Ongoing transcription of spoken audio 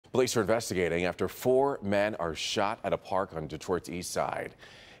Police are investigating after 4 men are shot at a park on Detroit's east side.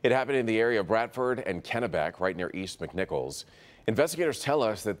 It happened in the area of Bradford and Kennebec, right near East McNichols. Investigators tell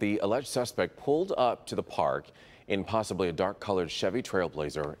us that the alleged suspect pulled up to the park in possibly a dark-colored Chevy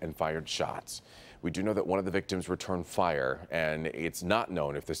Trailblazer and fired shots. We do know that one of the victims returned fire, and it's not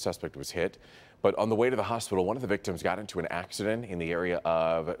known if the suspect was hit. But on the way to the hospital, one of the victims got into an accident in the area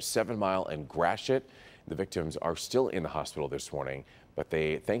of 7 Mile and Gratiot. The victims are still in the hospital this morning, but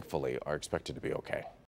they thankfully are expected to be okay.